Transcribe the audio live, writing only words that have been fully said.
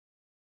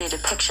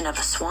depiction of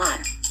a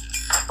swan.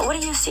 But what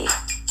do you see?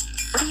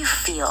 What do you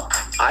feel?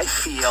 I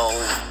feel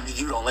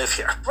you don't live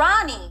here.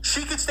 Ronnie!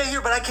 She could stay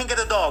here, but I can't get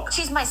a dog.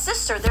 She's my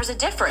sister. There's a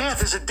difference. Yeah,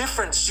 there's a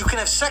difference. You can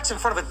have sex in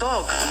front of a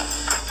dog.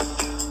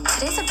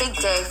 Today's a big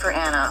day for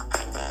Anna.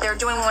 They're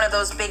doing one of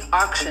those big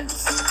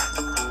auctions.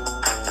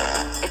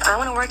 If I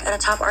want to work at a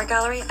top art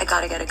gallery, I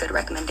gotta get a good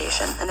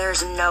recommendation. And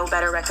there's no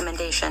better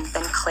recommendation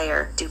than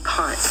Claire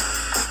DuPont.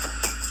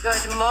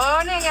 Good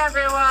morning,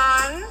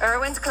 everyone.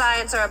 Erwin's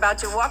clients are about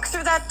to walk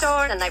through that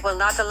door, and I will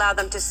not allow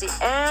them to see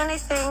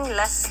anything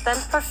less than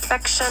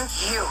perfection.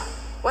 You.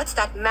 What's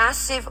that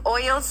massive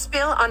oil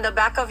spill on the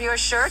back of your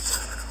shirt?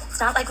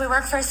 It's not like we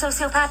work for a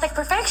sociopathic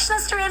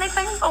perfectionist or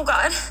anything. Oh,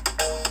 God.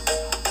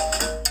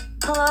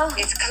 Hello?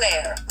 It's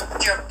Claire,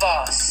 your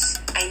boss.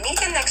 I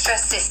need an extra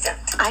assistant.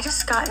 I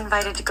just got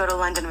invited to go to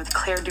London with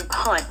Claire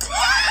DuPont.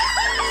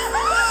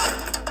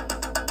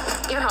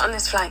 You're not on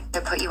this flight. They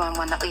put you on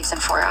one that leaves in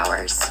 4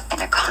 hours. In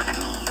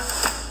economy.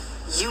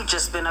 You've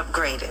just been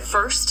upgraded.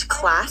 First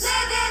class?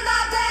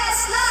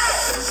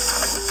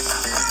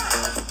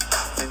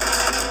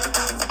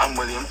 I'm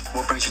William.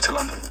 What brings you to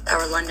London?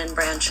 Our London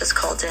branch has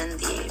called in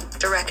the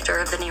director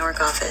of the New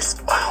York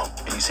office. Wow,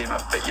 you seem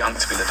a bit young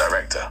to be the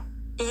director.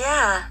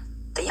 Yeah,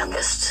 the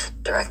youngest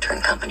director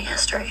in company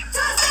history.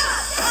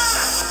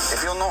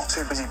 If you're not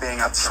too busy being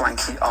a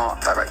swanky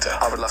art director,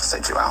 I would love to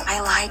take you out.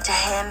 I lied to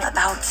him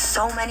about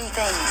so many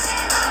things.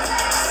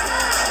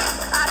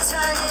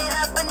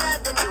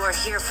 You are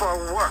here for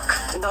work,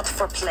 not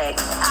for play.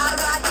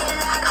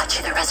 I got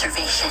you the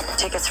reservation.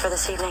 Tickets for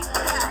this evening.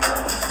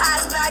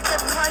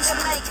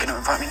 Can you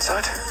invite me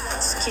inside?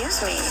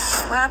 Excuse me.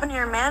 What happened to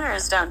your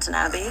manners, Downton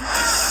Abbey?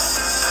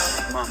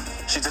 Mum,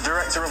 she's the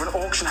director of an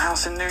auction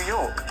house in New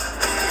York.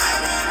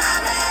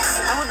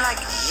 I would like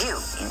you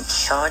in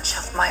charge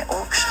of my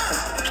auction.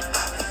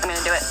 I'm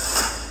gonna do it.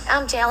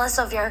 I'm jealous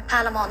of your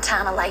Hannah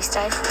Montana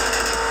lifestyle.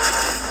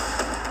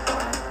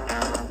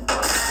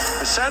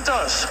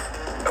 Santos.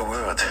 A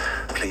word,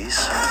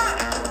 please.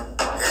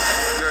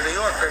 You're a New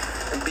Yorker,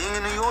 and being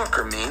a New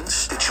Yorker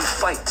means that you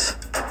fight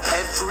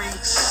every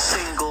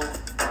single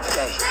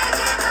day.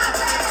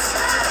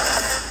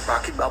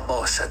 Rocky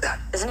Balboa said that.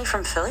 Isn't he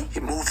from Philly? He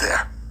moved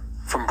there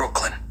from Brooklyn.